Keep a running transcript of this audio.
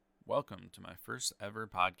Welcome to my first ever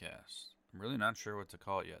podcast. I'm really not sure what to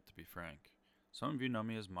call it yet, to be frank. Some of you know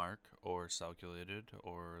me as Mark, or Calculated,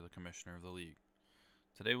 or the Commissioner of the League.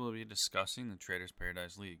 Today we'll be discussing the Traders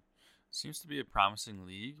Paradise League. It seems to be a promising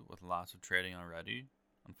league with lots of trading already.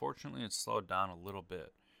 Unfortunately, it's slowed down a little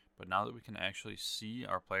bit, but now that we can actually see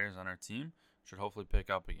our players on our team, it should hopefully pick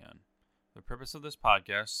up again. For the purpose of this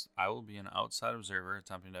podcast, I will be an outside observer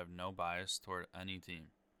attempting to have no bias toward any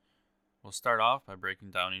team. We'll start off by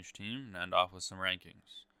breaking down each team and end off with some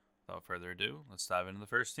rankings. Without further ado, let's dive into the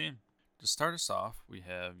first team. To start us off, we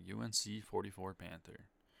have UNC 44 Panther.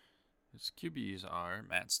 His QBs are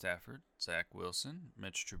Matt Stafford, Zach Wilson,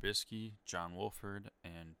 Mitch Trubisky, John Wolford,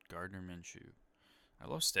 and Gardner Minshew. I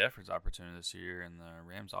love Stafford's opportunity this year in the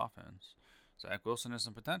Rams offense. Zach Wilson has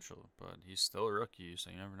some potential, but he's still a rookie,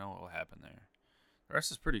 so you never know what will happen there. The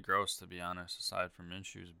rest is pretty gross, to be honest, aside from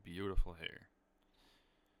Minshew's beautiful hair.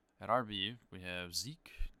 At RB, we have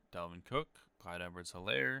Zeke, Dalvin Cook, Clyde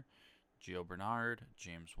Edwards-Helaire, Gio Bernard,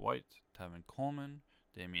 James White, Tevin Coleman,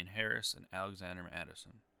 Damian Harris, and Alexander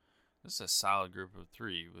Mattison. This is a solid group of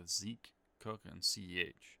three with Zeke, Cook, and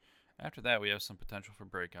CEH. After that, we have some potential for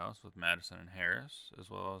breakouts with Madison and Harris,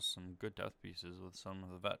 as well as some good depth pieces with some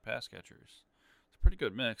of the vet pass catchers. It's a pretty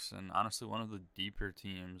good mix, and honestly one of the deeper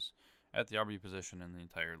teams at the RB position in the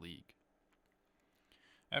entire league.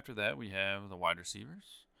 After that, we have the wide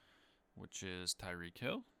receivers, which is Tyreek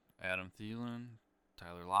Hill, Adam Thielen,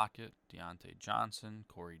 Tyler Lockett, Deontay Johnson,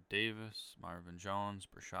 Corey Davis, Marvin Jones,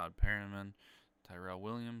 Brashad Perriman, Tyrell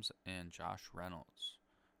Williams, and Josh Reynolds.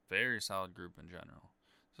 Very solid group in general.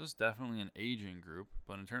 This is definitely an aging group,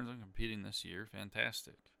 but in terms of competing this year,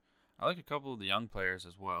 fantastic. I like a couple of the young players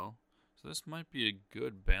as well, so this might be a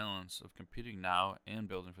good balance of competing now and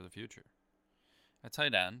building for the future. At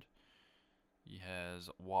tight end, he has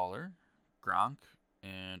Waller, Gronk,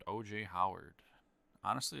 and O.J. Howard.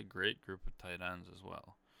 Honestly, a great group of tight ends as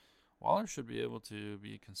well. Waller should be able to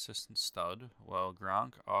be a consistent stud, while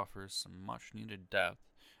Gronk offers some much-needed depth,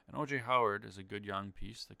 and O.J. Howard is a good young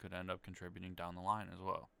piece that could end up contributing down the line as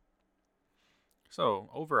well. So,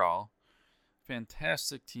 overall,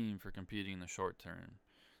 fantastic team for competing in the short term.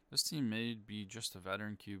 This team may be just a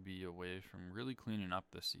veteran QB away from really cleaning up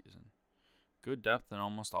this season. Good depth in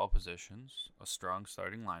almost all positions, a strong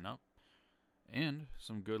starting lineup, and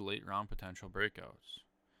some good late-round potential breakouts.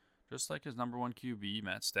 Just like his number one QB,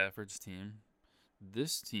 Matt Stafford's team,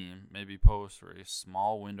 this team may be posed for a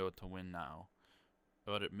small window to win now,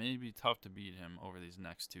 but it may be tough to beat him over these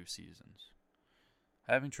next two seasons.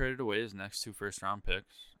 Having traded away his next two first-round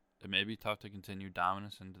picks, it may be tough to continue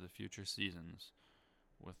dominance into the future seasons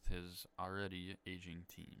with his already aging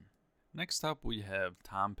team. Next up, we have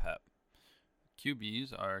Tom Pep.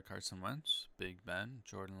 QBs are Carson Wentz, Big Ben,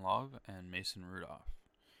 Jordan Love, and Mason Rudolph.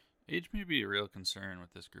 Age may be a real concern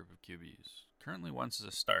with this group of QBs. Currently, Wentz is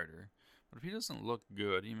a starter, but if he doesn't look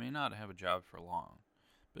good, he may not have a job for long.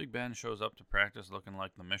 Big Ben shows up to practice looking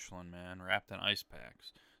like the Michelin Man wrapped in ice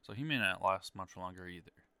packs, so he may not last much longer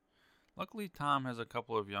either. Luckily, Tom has a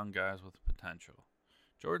couple of young guys with potential.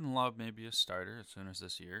 Jordan Love may be a starter as soon as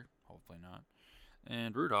this year, hopefully not,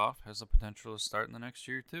 and Rudolph has the potential to start in the next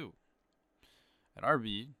year too. At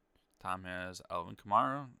RB, Tom has Alvin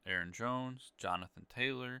Kamara, Aaron Jones, Jonathan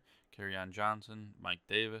Taylor, Kerryon Johnson, Mike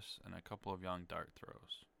Davis, and a couple of young dart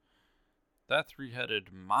throws. That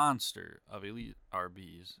three-headed monster of elite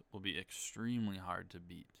RBs will be extremely hard to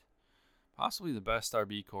beat. Possibly the best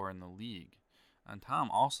RB core in the league. And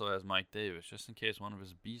Tom also has Mike Davis, just in case one of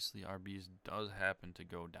his beastly RBs does happen to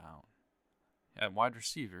go down. At wide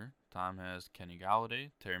receiver, Tom has Kenny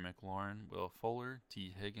Golladay, Terry McLaurin, Will Fuller,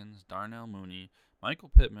 T. Higgins, Darnell Mooney, Michael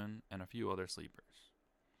Pittman, and a few other sleepers.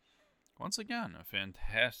 Once again, a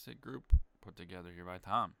fantastic group put together here by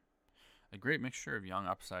Tom. A great mixture of young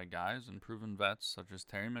upside guys and proven vets such as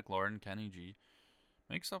Terry McLaurin and Kenny G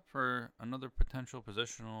makes up for another potential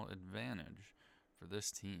positional advantage for this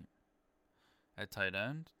team. At tight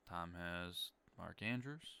end, Tom has Mark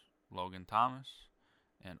Andrews, Logan Thomas,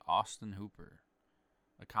 and Austin Hooper.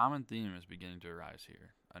 A common theme is beginning to arise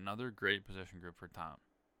here. Another great position group for Tom.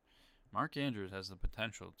 Mark Andrews has the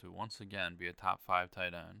potential to once again be a top 5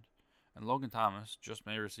 tight end, and Logan Thomas just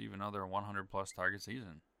may receive another 100-plus target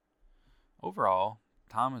season. Overall,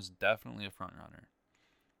 Tom is definitely a frontrunner.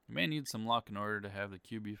 He may need some luck in order to have the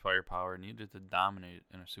QB firepower needed to dominate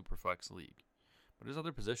in a Superflex league, but his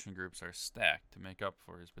other position groups are stacked to make up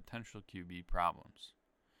for his potential QB problems.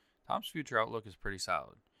 Tom's future outlook is pretty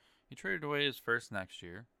solid. He traded away his first next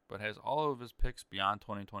year, but has all of his picks beyond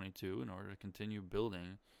 2022 in order to continue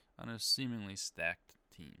building on his seemingly stacked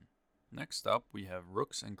team. Next up, we have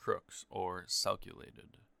Rooks and Crooks, or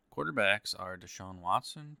Calculated. Quarterbacks are Deshaun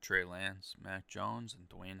Watson, Trey Lance, Mac Jones, and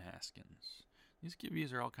Dwayne Haskins. These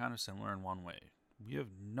QBs are all kind of similar in one way. We have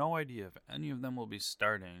no idea if any of them will be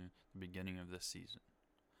starting the beginning of this season.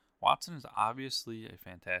 Watson is obviously a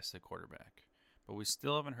fantastic quarterback, but we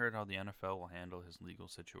still haven't heard how the NFL will handle his legal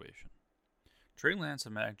situation. Trey Lance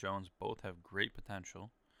and Mac Jones both have great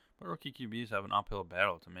potential, but rookie QBs have an uphill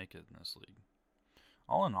battle to make it in this league.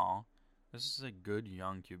 All in all, this is a good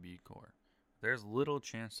young QB core. There's little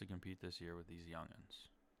chance to compete this year with these youngins.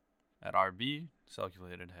 At RB,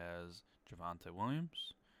 Calculated has Javonte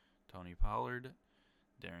Williams, Tony Pollard,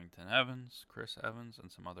 Darrington Evans, Chris Evans,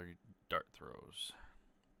 and some other dart throws.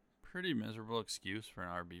 Pretty miserable excuse for an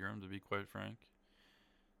RB room, to be quite frank.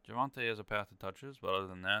 Javonte has a path to touches, but other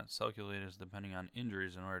than that, Calculated is depending on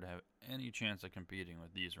injuries in order to have any chance of competing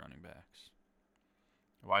with these running backs.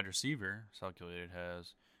 Wide receiver, Calculated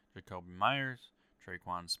has Jacoby Myers,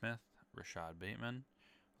 Traquan Smith, Rashad Bateman,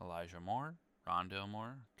 Elijah Moore, Rondale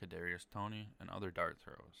Moore, Kadarius Toney, and other dart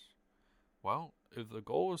throws. Well, if the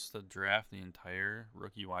goal was to draft the entire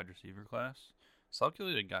rookie wide receiver class,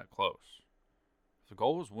 Calculated got close. If the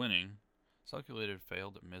goal was winning, Calculated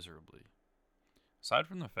failed miserably. Aside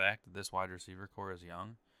from the fact that this wide receiver core is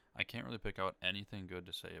young, I can't really pick out anything good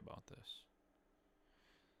to say about this.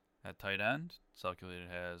 At tight end, Calculated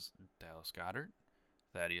has Dallas Goedert,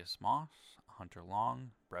 Thaddeus Moss, Hunter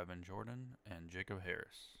Long, Brevin Jordan, and Jacob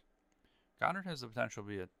Harris. Goddard has the potential to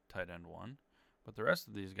be a tight end 1, but the rest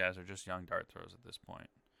of these guys are just young dart throws at this point.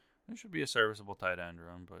 It should be a serviceable tight end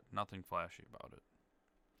room, but nothing flashy about it.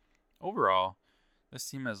 Overall, this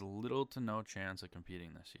team has little to no chance of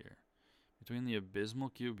competing this year. Between the abysmal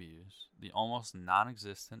QBs, the almost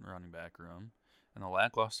non-existent running back room, and the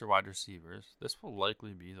lackluster wide receivers, this will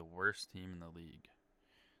likely be the worst team in the league.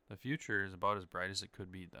 The future is about as bright as it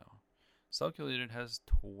could be, though. Calculated has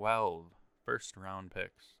 12 first-round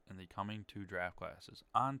picks in the coming 2 draft classes,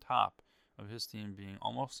 on top of his team being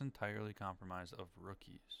almost entirely comprised of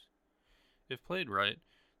rookies. If played right,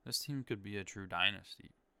 this team could be a true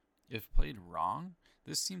dynasty. If played wrong,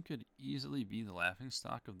 this team could easily be the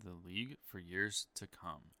laughingstock of the league for years to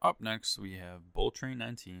come. Up next, we have Bull Train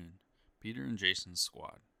 19, Peter and Jason's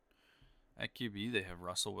squad. At QB, they have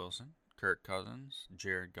Russell Wilson, Kirk Cousins,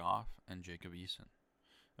 Jared Goff, and Jacob Eason.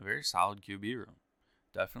 A very solid QB room.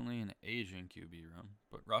 Definitely an aging QB room,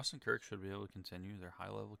 but Russ and Kirk should be able to continue their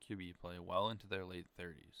high-level QB play well into their late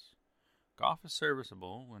 30s. Goff is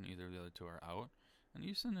serviceable when either of the other two are out, and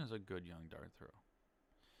Eason is a good young dart throw.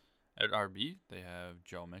 At RB, they have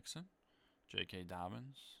Joe Mixon, J.K.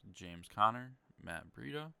 Dobbins, James Conner, Matt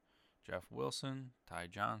Breida, Jeff Wilson, Ty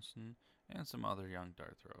Johnson, and some other young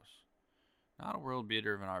dart throws. Not a world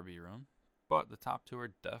beater of an RB room, but the top 2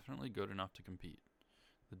 are definitely good enough to compete.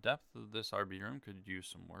 The depth of this RB room could use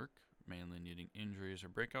some work, mainly needing injuries or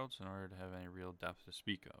breakouts in order to have any real depth to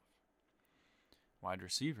speak of. Wide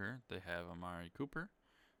receiver, they have Amari Cooper,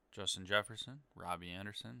 Justin Jefferson, Robbie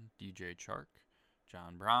Anderson, DJ Chark,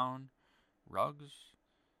 John Brown, Ruggs,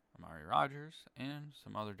 Amari Rogers, and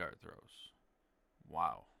some other dart throws.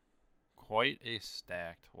 Wow. Quite a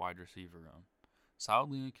stacked wide receiver room.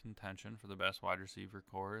 Solidly in contention for the best wide receiver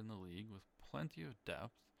core in the league with plenty of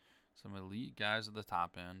depth, some elite guys at the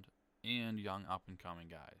top end, and young up-and-coming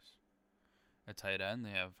guys. At tight end,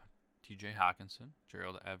 they have TJ Hawkinson,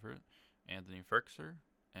 Gerald Everett, Anthony Firkser,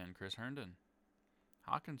 and Chris Herndon.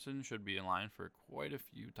 Hawkinson should be in line for quite a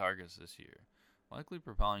few targets this year, likely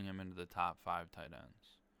propelling him into the top 5 tight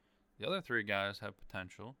ends. The other 3 guys have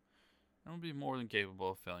potential and will be more than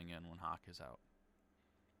capable of filling in when Hawk is out.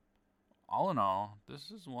 All in all, this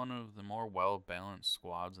is one of the more well-balanced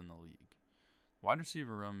squads in the league. Wide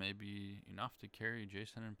receiver room may be enough to carry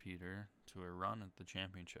Jason and Peter to a run at the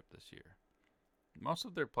championship this year. Most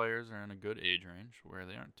of their players are in a good age range where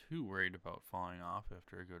they aren't too worried about falling off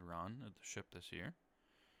after a good run at the ship this year.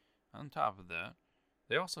 On top of that,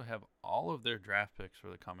 they also have all of their draft picks for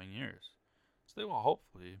the coming years, so they will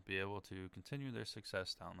hopefully be able to continue their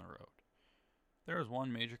success down the road. If there is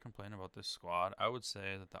one major complaint about this squad, I would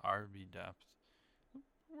say that the RB depth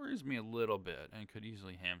worries me a little bit and could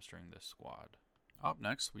easily hamstring this squad. Up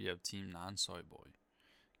next, we have Team Non-Soy Boy.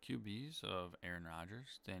 QBs of Aaron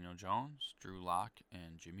Rodgers, Daniel Jones, Drew Lock,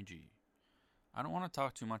 and Jimmy G. I don't want to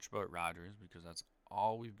talk too much about Rodgers because that's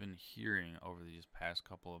all we've been hearing over these past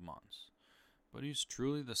couple of months. But he's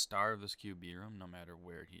truly the star of this QB room no matter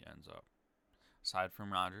where he ends up. Aside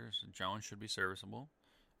from Rodgers, Jones should be serviceable,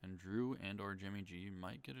 and Drew and or Jimmy G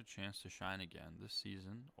might get a chance to shine again this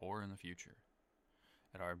season or in the future.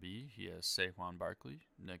 At RB, he has Saquon Barkley,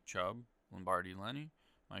 Nick Chubb, Lombardi Lenny,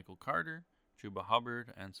 Michael Carter, Chuba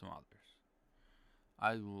Hubbard, and some others.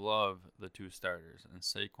 I love the two starters in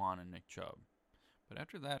Saquon and Nick Chubb, but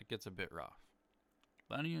after that it gets a bit rough.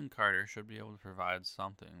 Lenny and Carter should be able to provide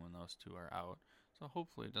something when those two are out, so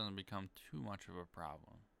hopefully it doesn't become too much of a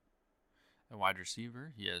problem. At wide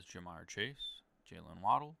receiver, he has Jamar Chase, Jalen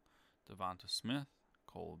Waddle, Devonta Smith,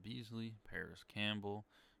 Cole Beasley, Paris Campbell,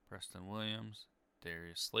 Preston Williams,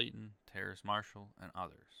 Darius Slayton, Terrace Marshall, and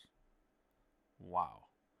others. Wow.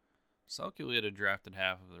 Calculated drafted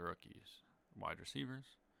half of the rookies, wide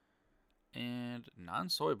receivers, and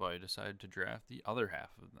Non-Soy Boy decided to draft the other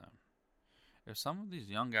half of them. If some of these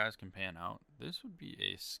young guys can pan out, this would be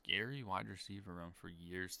a scary wide receiver room for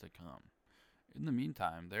years to come. In the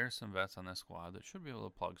meantime, there are some vets on this squad that should be able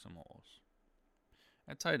to plug some holes.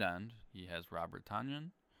 At tight end, he has Robert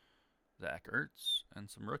Tonyan, Zach Ertz, and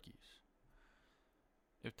some rookies.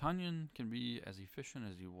 If Tonyan can be as efficient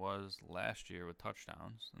as he was last year with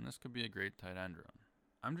touchdowns, then this could be a great tight end room.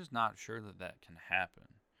 I'm just not sure that that can happen.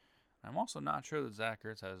 I'm also not sure that Zach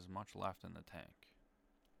Ertz has much left in the tank.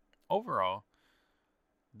 Overall,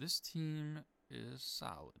 this team is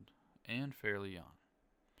solid and fairly young.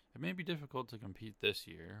 It may be difficult to compete this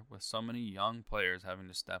year with so many young players having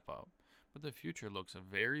to step up, but the future looks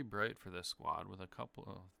very bright for this squad with a couple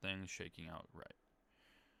of things shaking out right.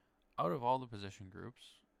 Out of all the position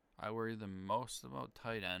groups, I worry the most about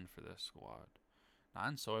tight end for this squad.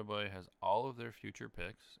 Non-Soy Boy has all of their future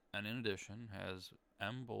picks, and in addition has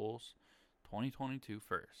M. Bowles 2022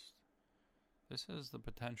 first. This has the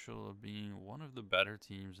potential of being one of the better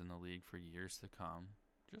teams in the league for years to come,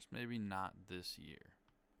 just maybe not this year.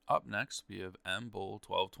 Up next, we have M. Bull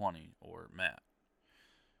 1220, or Matt.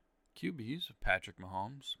 QBs, Patrick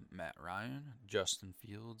Mahomes, Matt Ryan, Justin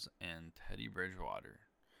Fields, and Teddy Bridgewater.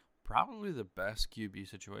 Probably the best QB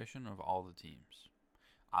situation of all the teams.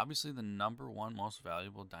 Obviously, the number one most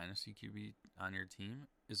valuable dynasty QB on your team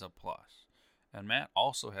is a plus. And Matt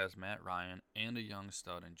also has Matt Ryan and a young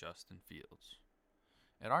stud in Justin Fields.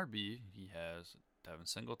 At RB, he has Devin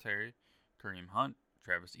Singletary, Kareem Hunt,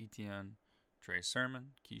 Travis Etienne, Trey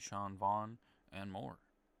Sermon, Keyshawn Vaughn, and more.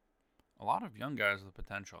 A lot of young guys with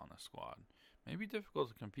potential on the squad. May be difficult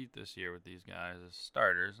to compete this year with these guys as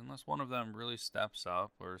starters unless one of them really steps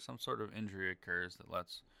up or some sort of injury occurs that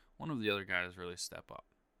lets one of the other guys really step up.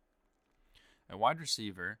 At wide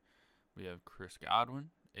receiver, we have Chris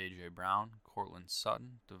Godwin, A.J. Brown, Courtland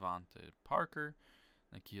Sutton, Devontae Parker,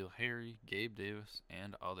 N'Keal Harry, Gabe Davis,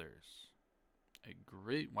 and others. A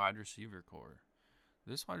great wide receiver core.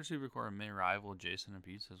 This wide receiver core may rival Jason and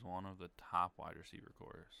Pete's as one of the top wide receiver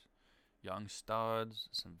cores. Young studs,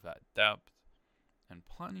 some vet depth, and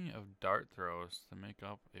plenty of dart throws to make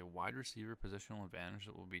up a wide receiver positional advantage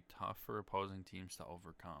that will be tough for opposing teams to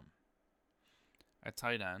overcome. At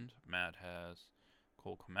tight end, Matt has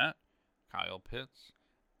Cole Kmet, Kyle Pitts,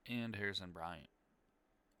 and Harrison Bryant.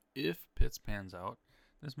 If Pitts pans out,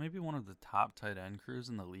 this may be one of the top tight end crews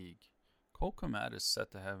in the league. Cole Kmet is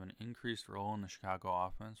set to have an increased role in the Chicago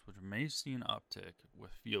offense, which may see an uptick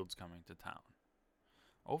with Fields coming to town.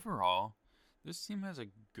 Overall, this team has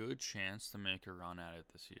a good chance to make a run at it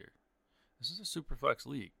this year. This is a Superflex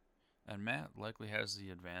league, and Matt likely has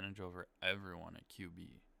the advantage over everyone at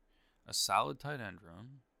QB. A solid tight end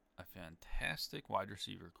room, a fantastic wide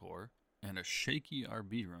receiver core, and a shaky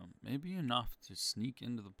RB room may be enough to sneak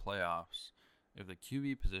into the playoffs if the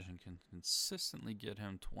QB position can consistently get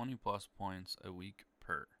him 20-plus points a week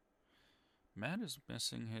per. Matt is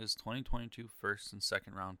missing his 2022 first and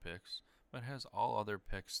second round picks, but has all other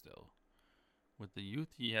picks still. With the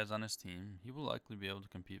youth he has on his team, he will likely be able to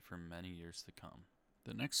compete for many years to come.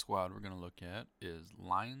 The next squad we're going to look at is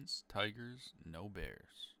Lions, Tigers, No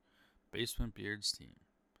Bears. Basement Beard's team.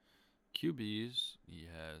 QBs, he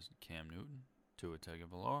has Cam Newton, Tua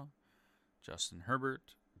Tagovailoa, Justin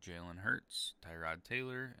Herbert, Jalen Hurts, Tyrod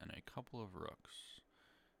Taylor, and a couple of rooks.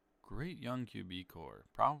 Great young QB core.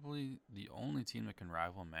 Probably the only team that can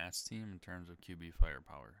rival Matt's team in terms of QB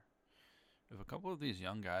firepower. If a couple of these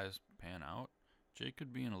young guys pan out, Jake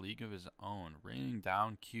could be in a league of his own, raining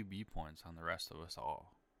down QB points on the rest of us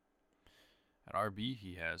all. At RB,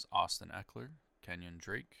 he has Austin Eckler, Kenyon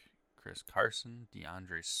Drake, Chris Carson,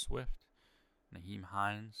 DeAndre Swift, Naheem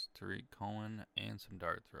Hines, Tariq Cohen, and some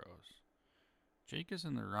dart throws. Jake is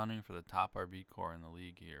in the running for the top RB core in the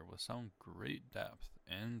league here with some great depth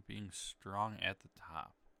and being strong at the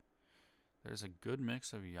top. There's a good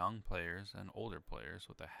mix of young players and older players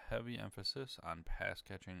with a heavy emphasis on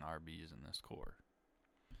pass-catching RBs in this core.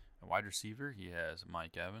 At wide receiver, he has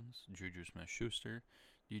Mike Evans, Juju Smith-Schuster,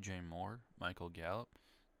 DJ Moore, Michael Gallup,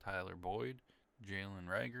 Tyler Boyd, Jalen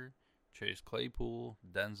Reagor, Chase Claypool,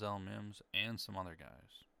 Denzel Mims, and some other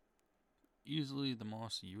guys. easily the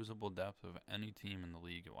most usable depth of any team in the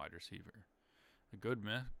league at wide receiver. A good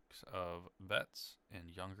mix of vets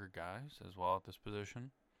and younger guys as well at this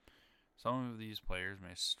position. Some of these players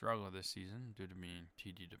may struggle this season due to being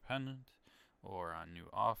TD dependent, or on new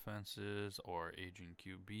offenses, or aging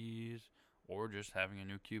QBs, or just having a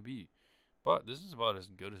new QB. But this is about as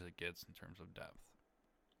good as it gets in terms of depth.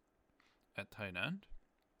 At tight end,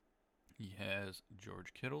 he has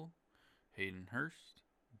George Kittle, Hayden Hurst,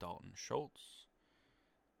 Dalton Schultz,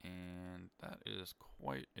 and that is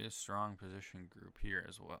quite a strong position group here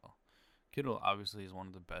as well. Kittle obviously is one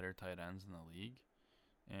of the better tight ends in the league,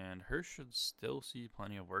 and Hurst should still see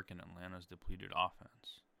plenty of work in Atlanta's depleted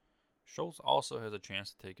offense. Schultz also has a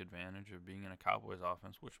chance to take advantage of being in a Cowboys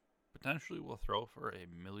offense, which potentially will throw for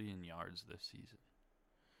 1,000,000 yards this season.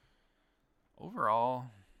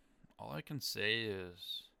 Overall, all I can say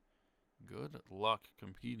is good luck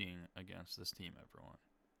competing against this team, everyone.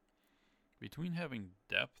 Between having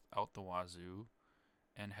depth out the wazoo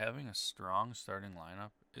and having a strong starting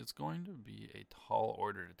lineup, it's going to be a tall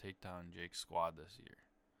order to take down Jake's squad this year.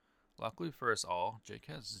 Luckily for us all, Jake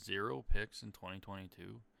has 0 picks in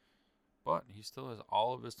 2022, but he still has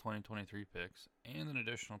all of his 2023 picks and an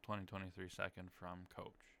additional 2023 second from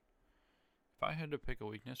Coach. If I had to pick a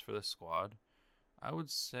weakness for this squad, I would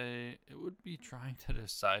say it would be trying to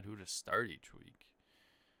decide who to start each week.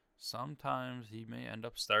 Sometimes he may end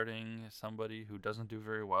up starting somebody who doesn't do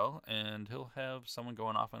very well, and he'll have someone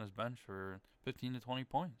going off on his bench for 15 to 20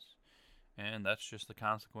 points. And that's just the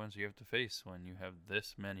consequence you have to face when you have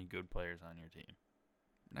this many good players on your team.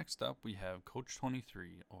 Next up, we have Coach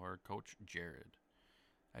 23, or Coach Jared.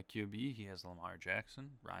 At QB, he has Lamar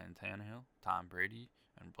Jackson, Ryan Tannehill, Tom Brady,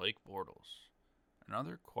 and Blake Bortles.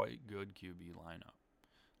 Another quite good QB lineup.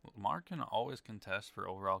 Lamar can always contest for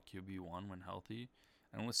overall QB1 when healthy,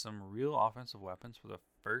 and with some real offensive weapons for the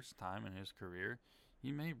first time in his career,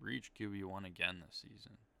 he may reach QB1 again this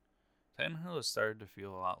season. Tannehill has started to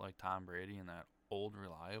feel a lot like Tom Brady in that old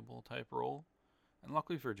reliable type role, and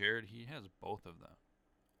luckily for Jared, he has both of them.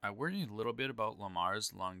 I worry a little bit about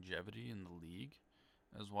Lamar's longevity in the league,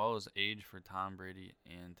 as well as age for Tom Brady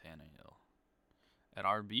and Tannehill. At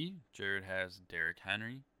RB, Jared has Derrick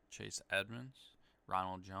Henry, Chase Edmonds,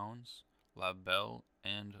 Ronald Jones, Lev Bell,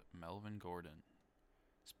 and Melvin Gordon.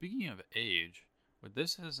 Speaking of age, with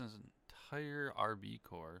this as his entire RB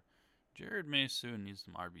core, Jared may soon need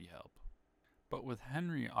some RB help. But with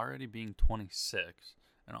Henry already being 26,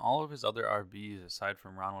 and all of his other RBs aside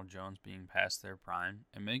from Ronald Jones being past their prime,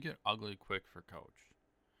 it may get ugly quick for Coach.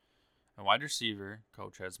 At wide receiver,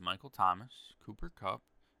 Coach has Michael Thomas, Cooper Kupp,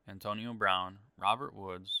 Antonio Brown, Robert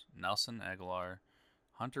Woods, Nelson Aguilar,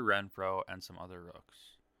 Hunter Renfrow, and some other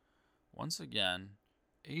rooks. Once again,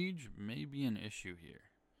 age may be an issue here.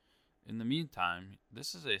 In the meantime,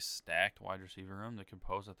 this is a stacked wide receiver room that could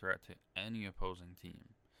pose a threat to any opposing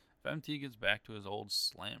team. If MT gets back to his old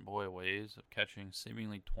slant boy ways of catching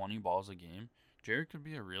seemingly 20 balls a game, Jared could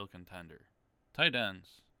be a real contender. Tight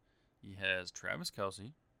ends. He has Travis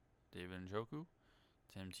Kelce, David Njoku,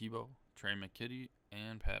 Tim Tebow, Trey McKitty,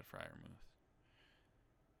 and Pat Freiermuth.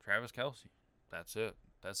 Travis Kelce. That's it.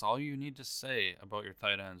 That's all you need to say about your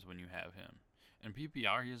tight ends when you have him. In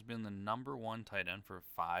PPR, he has been the number 1 tight end for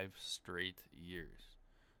 5 straight years.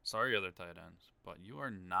 Sorry, other tight ends, but you are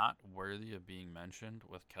not worthy of being mentioned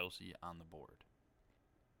with Kelce on the board.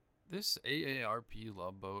 This AARP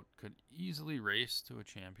love boat could easily race to a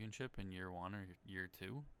championship in year 1 or year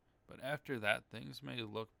 2, but after that, things may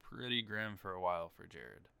look pretty grim for a while for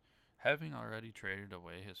Jared. Having already traded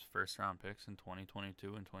away his first-round picks in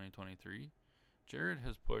 2022 and 2023, Jared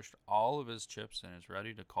has pushed all of his chips and is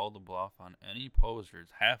ready to call the bluff on any posers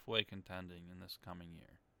halfway contending in this coming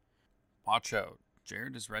year. Watch out.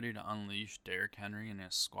 Jared is ready to unleash Derrick Henry and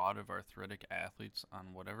his squad of arthritic athletes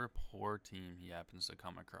on whatever poor team he happens to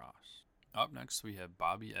come across. Up next, we have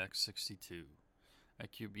Bobby X62.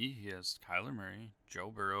 At QB, he has Kyler Murray,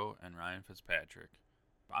 Joe Burrow, and Ryan Fitzpatrick.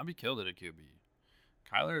 Bobby killed it at QB.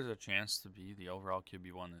 Kyler has a chance to be the overall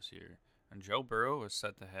QB1 this year, and Joe Burrow is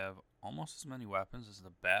set to have almost as many weapons as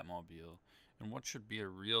the Batmobile in what should be a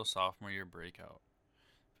real sophomore year breakout.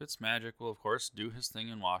 Fitzmagic will of course do his thing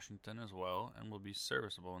in Washington as well and will be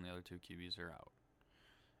serviceable when the other 2 QBs are out.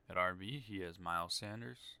 At RB, he has Miles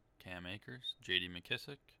Sanders, Cam Akers, J.D.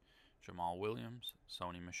 McKissick, Jamal Williams,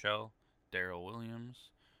 Sony Michel, Darrell Williams,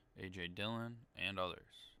 A.J. Dillon, and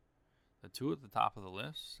others. The 2 at the top of the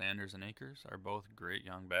list, Sanders and Akers, are both great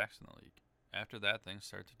young backs in the league. After that, things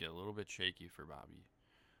start to get a little bit shaky for Bobby.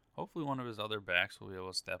 Hopefully one of his other backs will be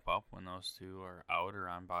able to step up when those 2 are out or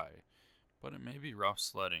on bye, but it may be rough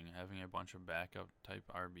sledding having a bunch of backup type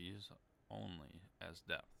RBs only as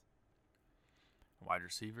depth. Wide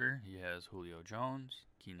receiver, he has Julio Jones,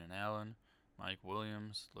 Keenan Allen, Mike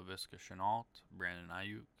Williams, Laviska Shenault, Brandon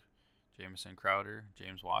Ayuk, Jamison Crowder,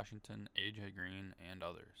 James Washington, AJ Green, and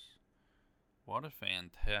others. What a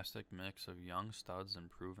fantastic mix of young studs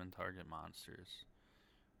and proven target monsters.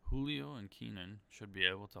 Julio and Keenan should be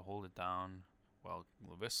able to hold it down while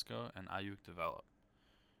Laviska and Ayuk develop.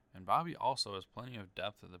 And Bobby also has plenty of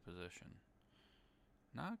depth at the position.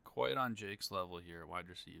 Not quite on Jake's level here at wide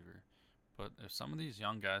receiver, but if some of these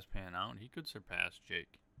young guys pan out, he could surpass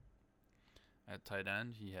Jake. At tight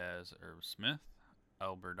end, he has Irv Smith,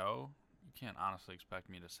 Alberto. You can't honestly expect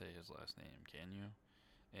me to say his last name, can you?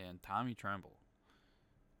 And Tommy Tremble.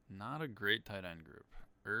 Not a great tight end group.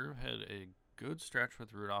 Irv had a good stretch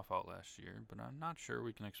with Rudolph out last year, but I'm not sure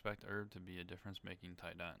we can expect Irv to be a difference-making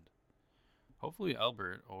tight end. Hopefully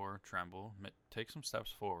Albert or Tremble take some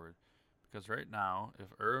steps forward, because right now, if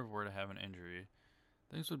Irv were to have an injury,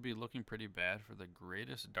 things would be looking pretty bad for the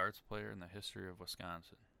greatest darts player in the history of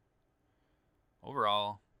Wisconsin.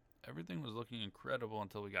 Overall, everything was looking incredible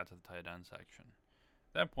until we got to the tight end section.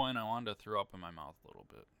 At that point, I wanted to throw up in my mouth a little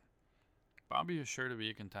bit. Bobby is sure to be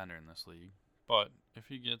a contender in this league, but if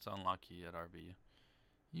he gets unlucky at RB,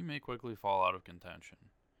 he may quickly fall out of contention.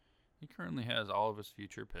 He currently has all of his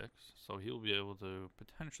future picks, so he'll be able to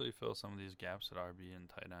potentially fill some of these gaps at RB and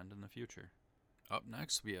tight end in the future. Up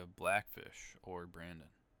next, we have Blackfish, or Brandon.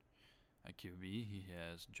 At QB, he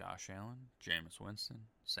has Josh Allen, Jameis Winston,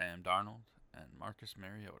 Sam Darnold, and Marcus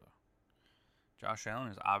Mariota. Josh Allen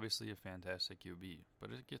is obviously a fantastic QB, but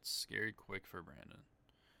it gets scary quick for Brandon.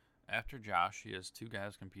 After Josh, he has two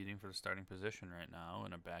guys competing for the starting position right now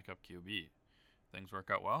and a backup QB. If things work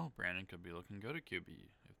out well, Brandon could be looking good at QB.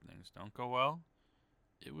 If things don't go well,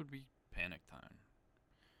 it would be panic time.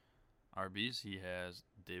 RBs, he has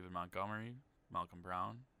David Montgomery, Malcolm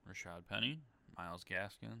Brown, Rashad Penny, Myles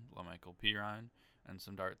Gaskin, LaMichael Pirine, and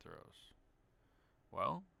some dart throws.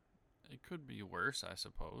 Well, it could be worse, I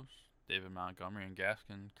suppose. David Montgomery and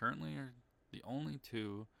Gaskin currently are the only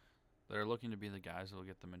two that are looking to be the guys that will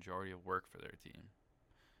get the majority of work for their team.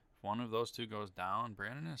 If one of those two goes down,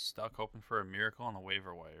 Brandon is stuck hoping for a miracle on the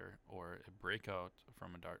waiver wire or a breakout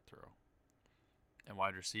from a dart throw. At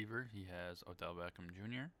wide receiver, he has Odell Beckham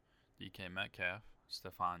Jr., DK Metcalf,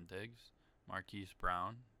 Stephon Diggs, Marquise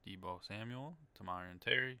Brown, Deebo Samuel, Tamarian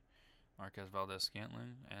Terry, Marquez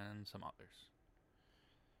Valdez-Scantling, and some others.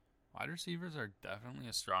 Wide receivers are definitely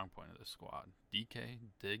a strong point of this squad. DK,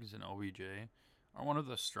 Diggs, and OBJ are one of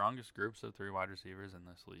the strongest groups of three wide receivers in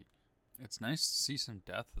this league. It's nice to see some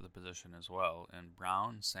depth at the position as well in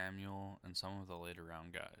Brown, Samuel, and some of the later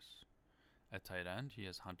round guys. At tight end, he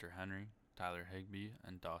has Hunter Henry, Tyler Higbee,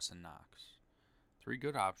 and Dawson Knox. Three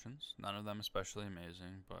good options, none of them especially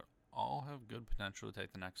amazing, but all have good potential to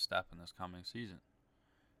take the next step in this coming season.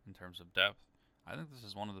 In terms of depth, I think this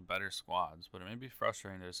is one of the better squads, but it may be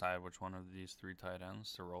frustrating to decide which one of these three tight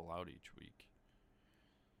ends to roll out each week.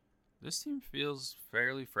 This team feels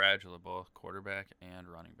fairly fragile at both quarterback and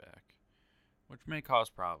running back, which may cause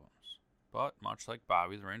problems. But much like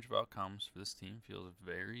Bobby, the range of outcomes for this team feels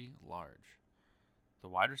very large. The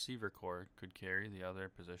wide receiver core could carry the other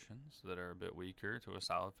positions that are a bit weaker to a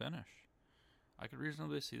solid finish. I could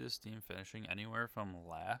reasonably see this team finishing anywhere from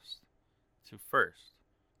last to first,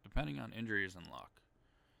 depending on injuries and luck.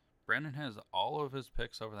 Brandon has all of his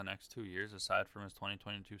picks over the next 2 years aside from his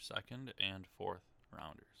 2022 second and fourth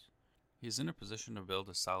rounders. He's in a position to build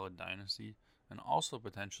a solid dynasty and also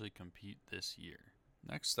potentially compete this year.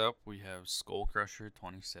 Next up, we have Skull Crusher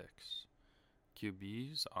 26.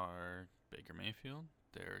 QBs are Baker Mayfield,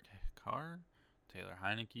 Derek Carr, Taylor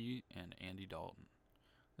Heineke, and Andy Dalton.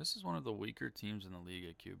 This is one of the weaker teams in the league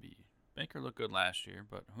at QB. Baker looked good last year,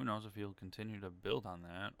 but who knows if he'll continue to build on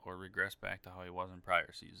that or regress back to how he was in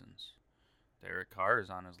prior seasons. Derek Carr is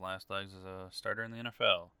on his last legs as a starter in the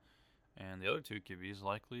NFL, and the other two QBs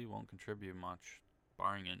likely won't contribute much,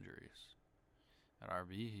 barring injuries. At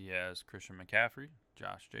RB, he has Christian McCaffrey,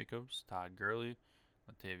 Josh Jacobs, Todd Gurley,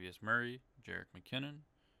 Latavius Murray, Jerick McKinnon,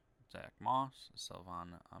 Zach Moss,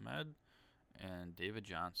 Salvon Ahmed, and David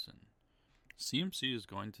Johnson. CMC is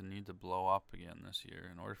going to need to blow up again this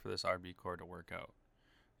year in order for this RB core to work out.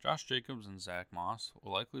 Josh Jacobs and Zach Moss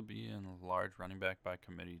will likely be in large running back by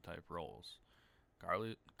committee type roles.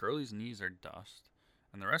 Gurley's knees are dust,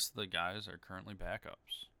 and the rest of the guys are currently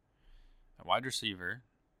backups. At wide receiver,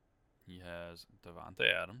 he has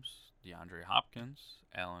Devontae Adams, DeAndre Hopkins,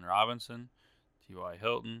 Allen Robinson, T.Y.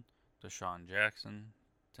 Hilton, Deshaun Jackson,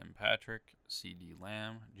 Tim Patrick, C.D.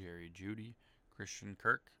 Lamb, Jerry Jeudy, Christian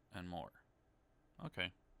Kirk, and more.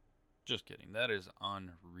 Okay, just kidding. That is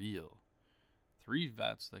unreal. 3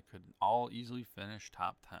 vets that could all easily finish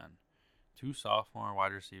top 10. 2 sophomore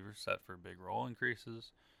wide receivers set for big role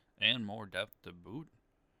increases, and more depth to boot.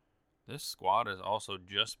 This squad is also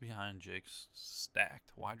just behind Jake's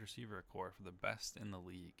stacked wide receiver core for the best in the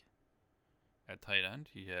league. At tight end,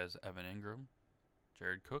 he has Evan Ingram,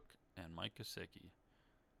 Jared Cook, and Mike Gesicki.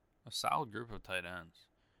 A solid group of tight ends.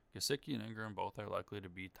 Gesicki and Ingram both are likely to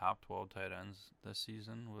be top 12 tight ends this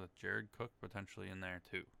season, with Jared Cook potentially in there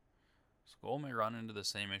too. Skol may run into the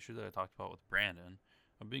same issue that I talked about with Brandon,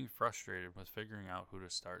 of being frustrated with figuring out who to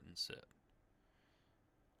start and sit.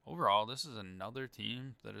 Overall, this is another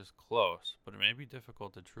team that is close, but it may be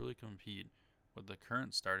difficult to truly compete with the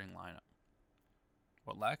current starting lineup.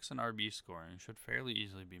 What lacks in RB scoring should fairly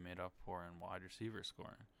easily be made up for in wide receiver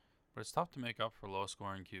scoring, but it's tough to make up for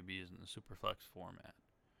low-scoring QBs in the Superflex format.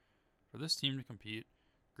 For this team to compete,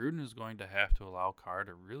 Gruden is going to have to allow Carr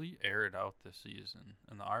to really air it out this season,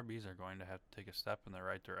 and the RBs are going to have to take a step in the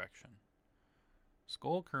right direction.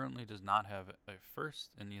 Skol currently does not have a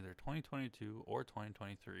first in either 2022 or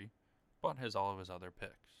 2023, but has all of his other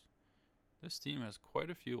picks. This team has quite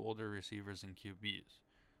a few older receivers and QBs,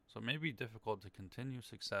 so it may be difficult to continue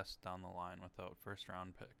success down the line without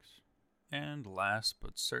first-round picks. And last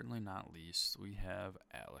but certainly not least, we have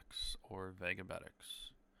Alex, or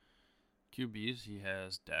Vegabetics. QBs, he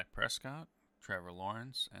has Dak Prescott, Trevor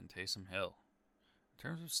Lawrence, and Taysom Hill. In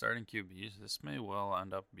terms of starting QBs, this may well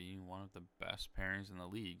end up being one of the best pairings in the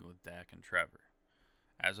league with Dak and Trevor.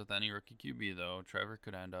 As with any rookie QB, though, Trevor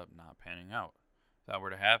could end up not panning out. If that were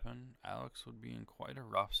to happen, Alex would be in quite a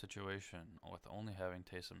rough situation with only having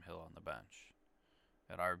Taysom Hill on the bench.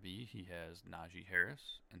 At RB, he has Najee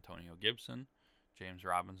Harris, Antonio Gibson, James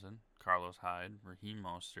Robinson, Carlos Hyde, Raheem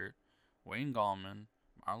Mostert, Wayne Gallman,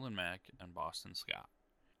 Marlon Mack, and Boston Scott.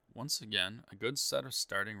 Once again, a good set of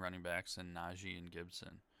starting running backs in Najee and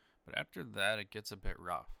Gibson, but after that it gets a bit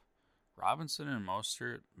rough. Robinson and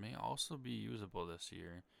Mostert may also be usable this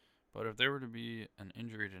year, but if there were to be an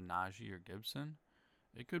injury to Najee or Gibson,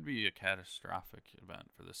 it could be a catastrophic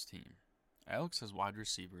event for this team. Alex has wide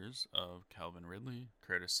receivers of Calvin Ridley,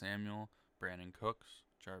 Curtis Samuel, Brandon Cooks,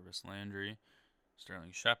 Jarvis Landry,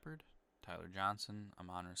 Sterling Shepard, Tyler Johnson,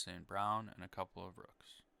 Amon-Ra St. Brown, and a couple of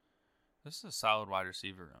rooks. This is a solid wide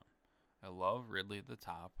receiver room. I love Ridley at the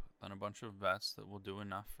top, then a bunch of vets that will do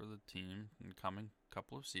enough for the team in the coming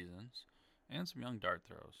couple of seasons, and some young dart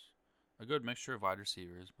throws. A good mixture of wide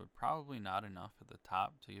receivers, but probably not enough at the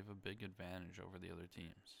top to give a big advantage over the other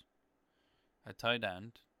teams. At tight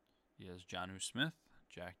end, he has Jonnu Smith,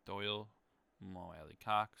 Jack Doyle, Mo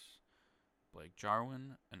Alley-Cox, Blake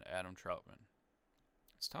Jarwin, and Adam Troutman.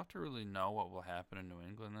 It's tough to really know what will happen in New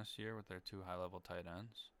England this year with their 2 high-level tight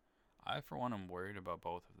ends. I, for one, am worried about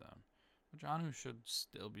both of them, but Jonnu should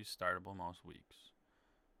still be startable most weeks.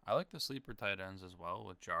 I like the sleeper tight ends as well,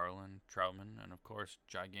 with Jarwin, Troutman, and of course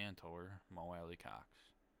Gigantor, Mo Alley-Cox.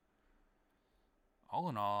 All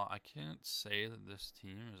in all, I can't say that this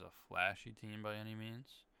team is a flashy team by any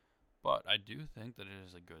means, but I do think that it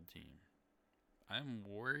is a good team. I am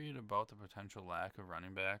worried about the potential lack of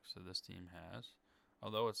running backs that this team has,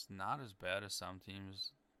 although it's not as bad as some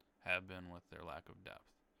teams have been with their lack of depth.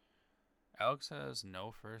 Alex has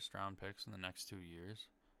no first-round picks in the next 2 years,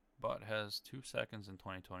 but has 2 seconds in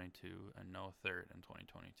 2022 and no third in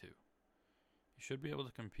 2022. He should be able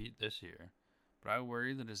to compete this year, but I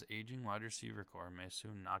worry that his aging wide receiver core may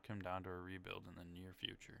soon knock him down to a rebuild in the near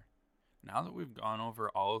future. Now that we've gone over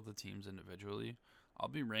all of the teams individually, I'll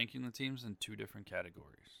be ranking the teams in 2 different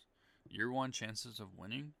categories: year 1 chances of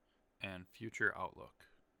winning and future outlook.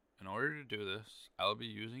 In order to do this, I'll be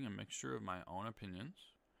using a mixture of my own opinions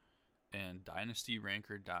and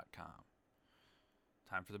dynastyranker.com.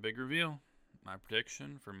 Time for the big reveal. My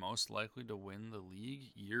prediction for most likely to win the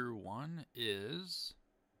league year 1 is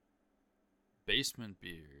Basement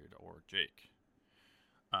Beard, or Jake.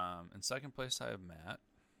 In second place, I have Matt,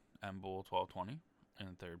 Mbull1220.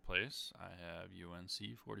 In third place, I have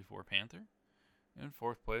UNC44 Panther. In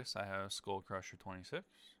fourth place, I have Skullcrusher26.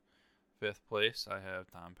 Fifth place, I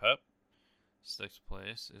have Tom Pep. Sixth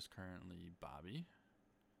place is currently Bobby.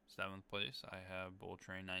 Seventh place, I have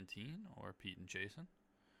Bulltrain19, or Pete and Jason.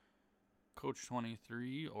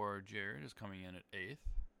 Coach23, or Jared, is coming in at 8th.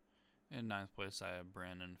 In 9th place, I have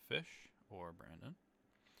Brandon Fish, or Brandon.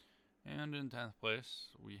 And in 10th place,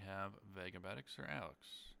 we have Vegabetics, or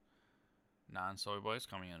Alex. Non-Soy Boys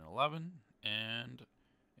coming in at 11. And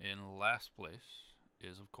in last place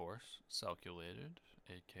is, of course, Calculated,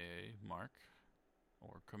 aka Mark,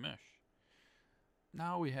 or Kamish.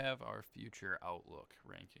 Now we have our future outlook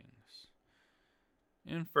rankings.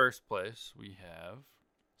 In first place, we have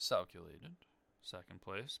Calculated. Second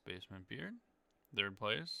place, Basement Beard. Third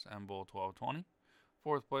place, Mbull1220.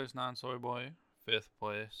 4th place, Non-Soy Boy. 5th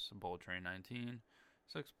place, Bull Train 19.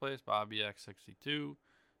 6th place, Bobby X62.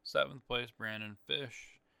 7th place, Brandon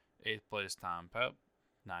Fish. 8th place, Tom Pep.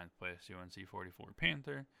 9th place, UNC 44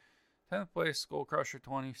 Panther. 10th place, Skull Crusher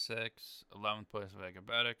 26. 11th place,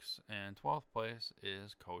 Vegabetics. And 12th place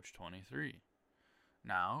is Coach 23.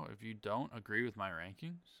 Now, if you don't agree with my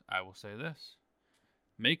rankings, I will say this.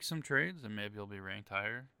 Make some trades and maybe you'll be ranked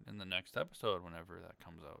higher in the next episode whenever that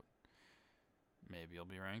comes out. Maybe you'll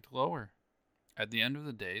be ranked lower. At the end of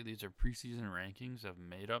the day, these are preseason rankings of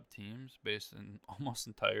made-up teams based almost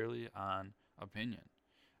entirely on opinion.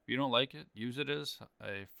 If you don't like it, use it as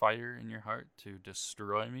a fire in your heart to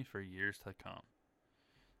destroy me for years to come.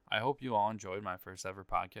 I hope you all enjoyed my first ever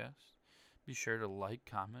podcast. Be sure to like,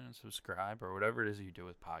 comment, and subscribe, or whatever it is you do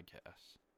with podcasts.